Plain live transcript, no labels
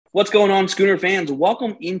What's going on, Schooner fans?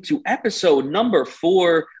 Welcome into episode number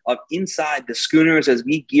 4 of Inside the Schooners as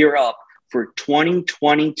we gear up for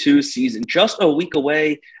 2022 season. Just a week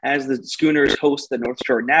away as the Schooners host the North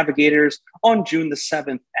Shore Navigators on June the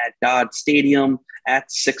 7th at Dodd Stadium at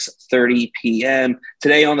 6:30 p.m.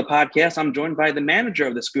 Today on the podcast, I'm joined by the manager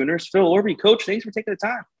of the Schooners, Phil Orbe. Coach, thanks for taking the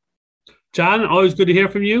time. John, always good to hear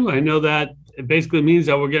from you. I know that it basically means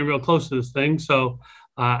that we're getting real close to this thing. So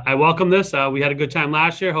I welcome this. We had a good time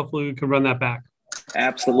last year. Hopefully we can run that back.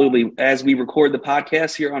 Absolutely. As we record the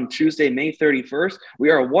podcast here on Tuesday, May 31st,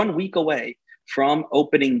 we are 1 week away from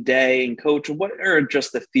opening day. And Coach, what are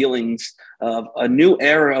just the feelings of a new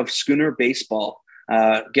era of Schooner baseball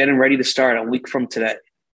getting ready to start a week from today?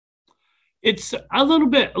 It's a little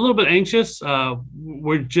bit anxious.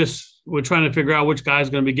 We're trying to figure out which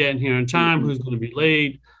guy's going to be getting here in time, who's going to be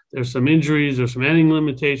late. There's some injuries, there's some inning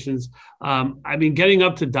limitations. Getting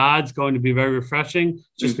up to Dodd's going to be very refreshing.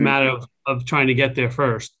 Just a matter of trying to get there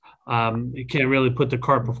first. You can't really put the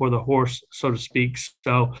cart before the horse, so to speak.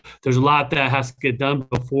 So there's a lot that has to get done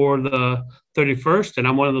before the 31st. And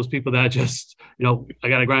I'm one of those people that just, I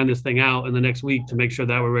got to grind this thing out in the next week to make sure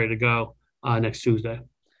that we're ready to go next Tuesday.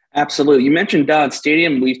 Absolutely. You mentioned Dodd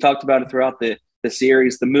Stadium. We've talked about it throughout the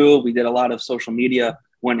series, the move. We did a lot of social media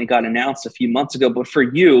when it got announced a few months ago. But for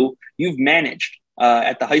you, you've managed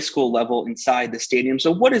at the high school level inside the stadium.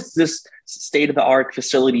 So what is this state-of-the-art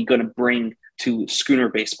facility going to bring to Schooner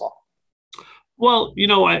baseball? Well,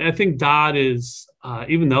 I think Dodd is,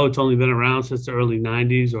 even though it's only been around since the early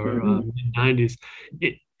 90s or mid-90s,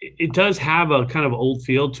 it does have a kind of old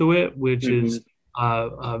feel to it, which is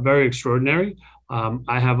very extraordinary.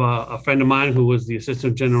 I have a friend of mine who was the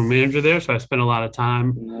assistant general manager there, so I spent a lot of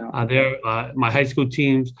time there. My high school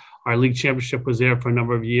teams, our league championship was there for a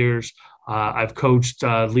number of years. I've coached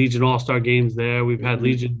Legion All-Star games there. We've had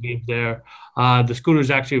Legion games there. The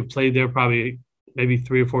Schooners actually have played there probably maybe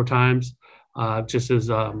 3 or 4 times, just as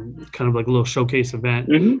kind of like a little showcase event.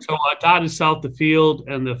 So Dodd itself, the field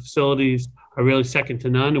and the facilities are really second to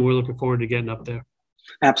none, and we're looking forward to getting up there.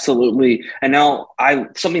 Absolutely. And now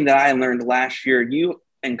something that I learned last year, you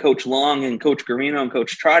and Coach Long and Coach Garino and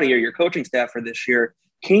Coach Trotti, or your coaching staff for this year,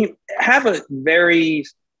 have a very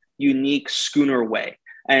unique Schooner way.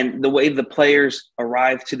 And the way the players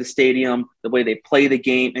arrive to the stadium, the way they play the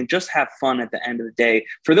game, and just have fun at the end of the day.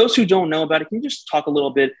 For those who don't know about it, can you just talk a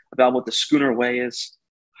little bit about what the Schooner way is?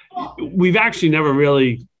 We've actually never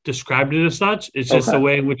really described it as such. It's just the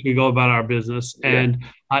way in which we go about our business. And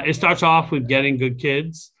it starts off with getting good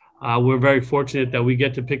kids. We're very fortunate that we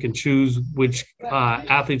get to pick and choose which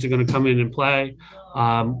athletes are going to come in and play.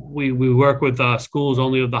 We work with schools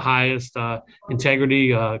only of the highest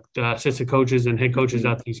integrity, assistant coaches and head coaches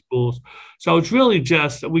at these schools. So it's really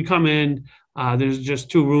just, we come in, there's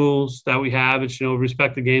just 2 rules that we have. It's,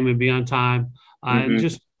 respect the game and be on time, and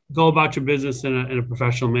just go about your business in a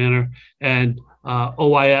professional manner. And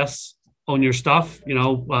OYS, own your stuff.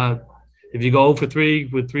 If you go 0 for 3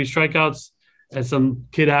 with 3 strikeouts and some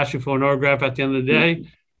kid asks you for an autograph at the end of the day,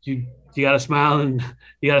 you got to smile and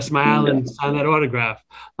sign that autograph.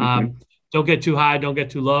 Don't get too high, don't get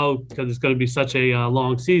too low, because it's going to be such a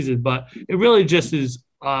long season. But it really just is,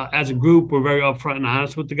 as a group, we're very upfront and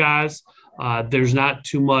honest with the guys. There's not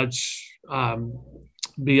too much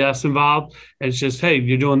BS involved. It's just, hey,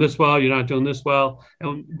 you're doing this well, you're not doing this well.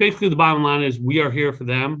 And basically the bottom line is we are here for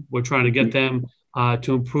them. We're trying to get them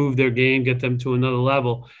to improve their game, get them to another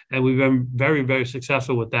level. And we've been very, very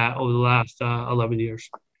successful with that over the last 11 years.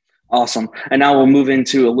 Awesome. And now we'll move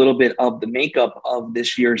into a little bit of the makeup of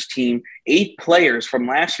this year's team. 8 players from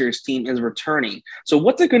last year's team is returning. So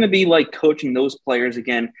what's it going to be like coaching those players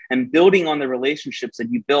again and building on the relationships that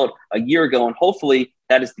you built a year ago? And hopefully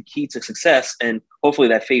that is the key to success, and hopefully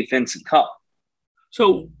that Fade Vincent Cup.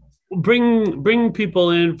 So bring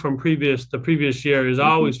people in from the previous year is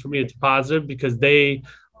always, for me, it's positive, because they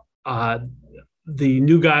the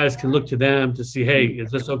new guys can look to them to see, hey, is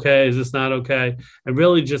this okay? Is this not okay? And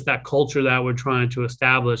really just that culture that we're trying to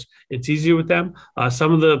establish, it's easier with them.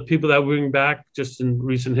 Some of the people that we bring back just in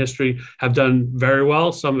recent history have done very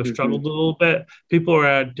well. Some have struggled a little bit. People are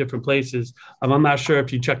at different places. I'm not sure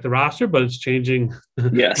if you check the roster, but it's changing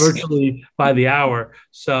virtually by the hour.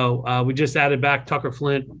 So we just added back Tucker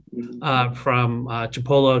Flint from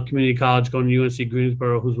Chipola Community College, going to UNC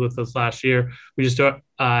Greensboro, who's with us last year. We just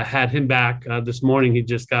had him back this morning. He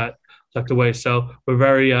just got tucked away. So we're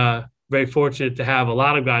very fortunate to have a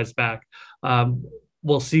lot of guys back.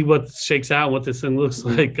 We'll see what shakes out, what this thing looks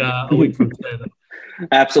like a week from today.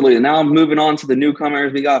 Absolutely. Now moving on to the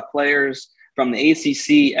newcomers. We got players from the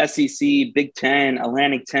ACC, SEC, Big Ten,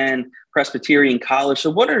 Atlantic 10, Presbyterian College.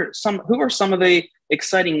 So who are some of the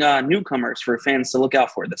exciting newcomers for fans to look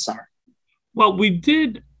out for this summer? Well, we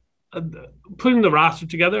did putting the roster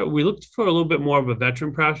together. We looked for a little bit more of a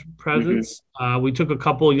veteran presence. We took a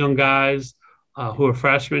couple of young guys who are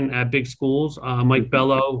freshmen at big schools. Mike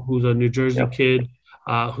Bello, who's a New Jersey kid,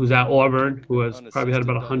 who's at Auburn, who has probably had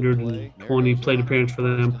about 120 plate appearances for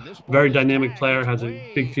them. Very dynamic player, has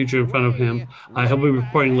a big future in front of him. He'll be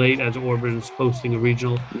reporting late as Auburn is hosting a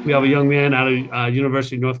regional. We have a young man out of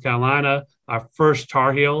University of North Carolina, our first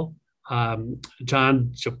Tar Heel,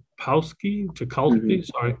 John Chakowski,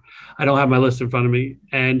 sorry. I don't have my list in front of me.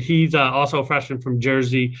 And he's also a freshman from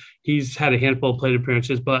Jersey. He's had a handful of plate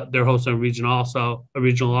appearances, but they're hosting a regional also.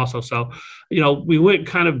 So, we went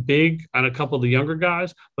kind of big on a couple of the younger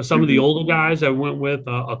guys, but some of the older guys I went with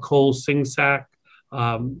a Cole Singsack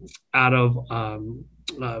out of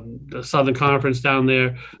the Southern Conference down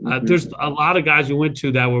there. There's a lot of guys we went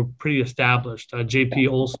to that were pretty established. J.P.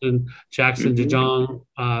 Olson, Jackson DeJong,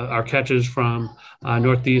 our catchers from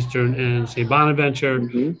Northeastern and St. Bonaventure.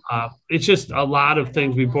 It's just a lot of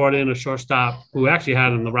things. We brought in a shortstop who actually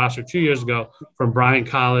had on the roster 2 years ago from Bryant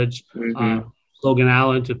College, Logan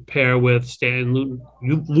Allen, to pair with Stanton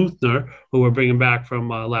Luthner, who we're bringing back from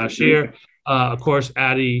last year. Of course,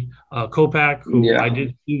 Addy Kopak, who I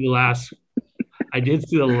did see the last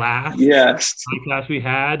class we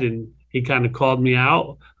had, and he kind of called me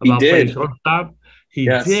out about playing shortstop. He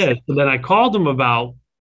did. So then I called him about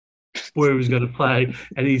where he was going to play,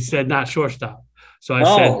 and he said not shortstop. So I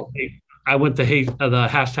said, hey, I went to the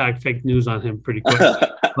hashtag fake news on him pretty quick.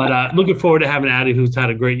 But looking forward to having Addy, who's had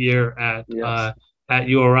a great year at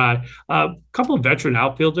URI. A couple of veteran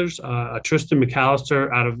outfielders, Tristan McAllister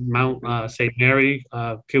out of Mount St. Mary,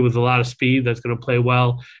 kid with a lot of speed that's going to play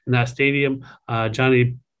well in that stadium.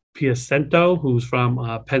 Johnny Piacento, who's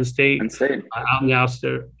from Penn State. Out in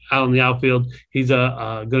the outfield. He's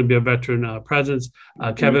going to be a veteran presence.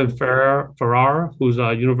 Kevin Farrar, who's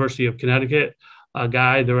a University of Connecticut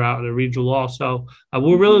guy. They're out in the regional also.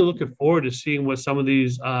 We're really looking forward to seeing what some of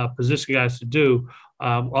these position guys to do.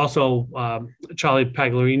 Also, Charlie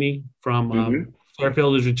Pagliarini from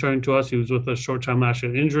Fairfield is returning to us. He was with us short time last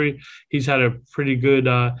year, injury. He's had a pretty good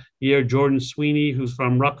year. Jordan Sweeney, who's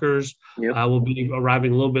from Rutgers, will be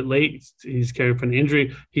arriving a little bit late. He's caring for an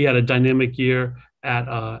injury. He had a dynamic year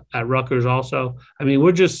at Rutgers also. I mean,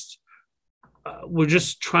 we're just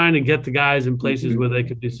trying to get the guys in places where they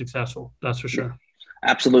could be successful. That's for sure.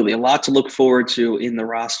 Absolutely. A lot to look forward to in the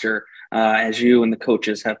roster. As you and the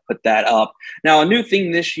coaches have put that up. Now, a new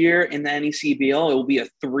thing this year in the NECBL, it will be a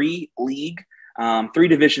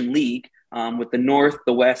three-division league with the North,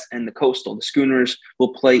 the West, and the Coastal. The Schooners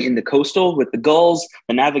will play in the Coastal with the Gulls,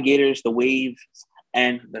 the Navigators, the Waves,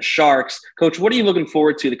 and the Sharks. Coach, what are you looking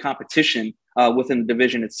forward to the competition within the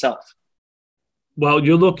division itself? Well,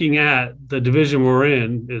 you're looking at the division we're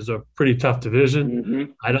in is a pretty tough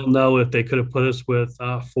division. I don't know if they could have put us with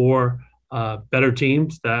four better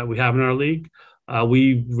teams that we have in our league.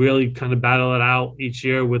 We really kind of battle it out each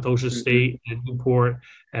year with Ocean State and Newport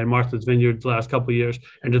and Martha's Vineyard the last couple of years,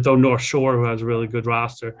 and to throw North Shore, who has a really good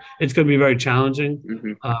roster. It's going to be very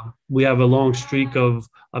challenging. We have a long streak of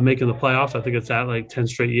making the playoffs. I think it's at like 10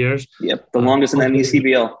 straight years. Yep, the longest in the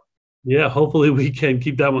NECBL. Yeah, hopefully we can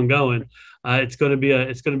keep that one going. It's going to be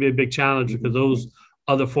a big challenge because those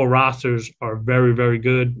other four rosters are very, very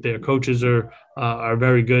good. Their coaches are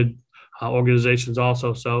very good. Organizations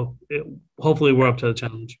also. So hopefully we're up to the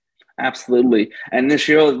challenge. Absolutely. And this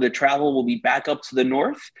year, the travel will be back up to the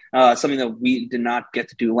north, something that we did not get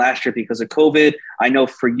to do last year because of COVID. I know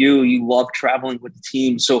for you, you love traveling with the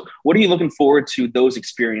team. So what are you looking forward to those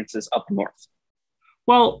experiences up north?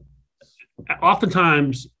 Well,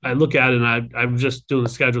 oftentimes I look at it, and I'm just doing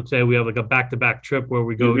the schedule today. We have like a back-to-back trip where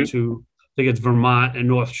we go to, I think it's Vermont and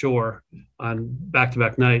North Shore on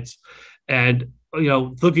back-to-back nights. And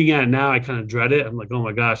looking at it now, I kind of dread it. I'm like, oh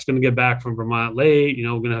my gosh, going to get back from Vermont late. We're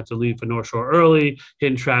going to have to leave for North Shore early,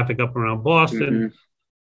 hitting traffic up around Boston.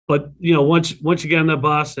 But, once you get on the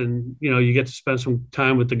bus and, you get to spend some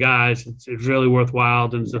time with the guys, it's really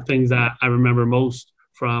worthwhile. And it's the things that I remember most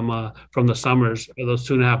from the summers, those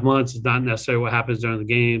 2.5 months. Is not necessarily what happens during the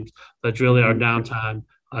games. That's really our downtime,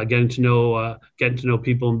 getting to know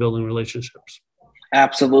people and building relationships.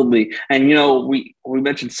 Absolutely. And, we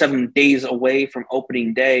mentioned 7 days away from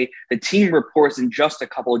opening day. The team reports in just a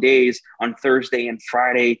couple of days on Thursday and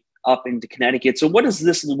Friday up into Connecticut. So what does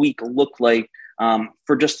this week look like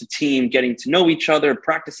for just the team getting to know each other,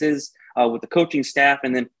 practices with the coaching staff,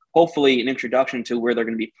 and then hopefully an introduction to where they're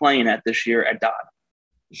going to be playing at this year at Dodd?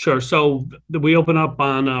 Sure. So we open up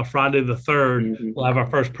on Friday the 3rd. Mm-hmm. We'll have our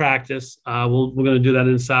first practice. We're going to do that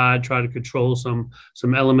inside, try to control some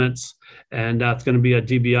elements, and that's going to be at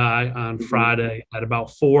DBI on Friday at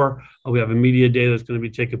about 4. We have a media day that's going to be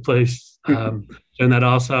taking place during that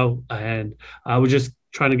also, and we're just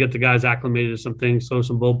trying to get the guys acclimated to some things, throw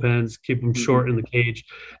some bullpens, keep them short in the cage,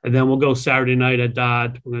 and then we'll go Saturday night at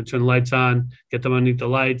Dodd. We're going to turn the lights on, get them underneath the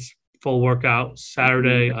lights, full workout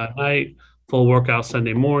Saturday night. Full workout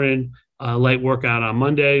Sunday morning, light workout on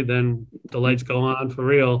Monday, then the lights go on for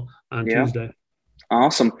real on Tuesday.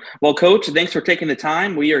 Awesome. Well, Coach, thanks for taking the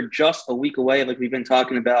time. We are just a week away, like we've been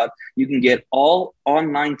talking about. You can get all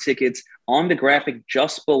online tickets on the graphic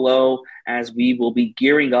just below as we will be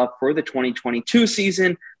gearing up for the 2022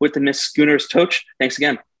 season with the Miss Schooners. Coach, thanks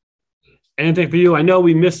again. Anything for you? I know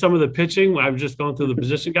we missed some of the pitching. I was just going through the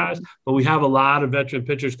position guys, but we have a lot of veteran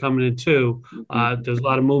pitchers coming in too. There's a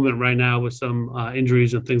lot of movement right now with some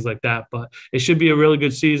injuries and things like that, but it should be a really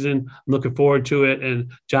good season. I'm looking forward to it. And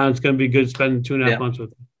John's going to be good spending 2.5 months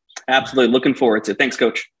with him. Absolutely. Looking forward to it. Thanks,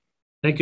 Coach.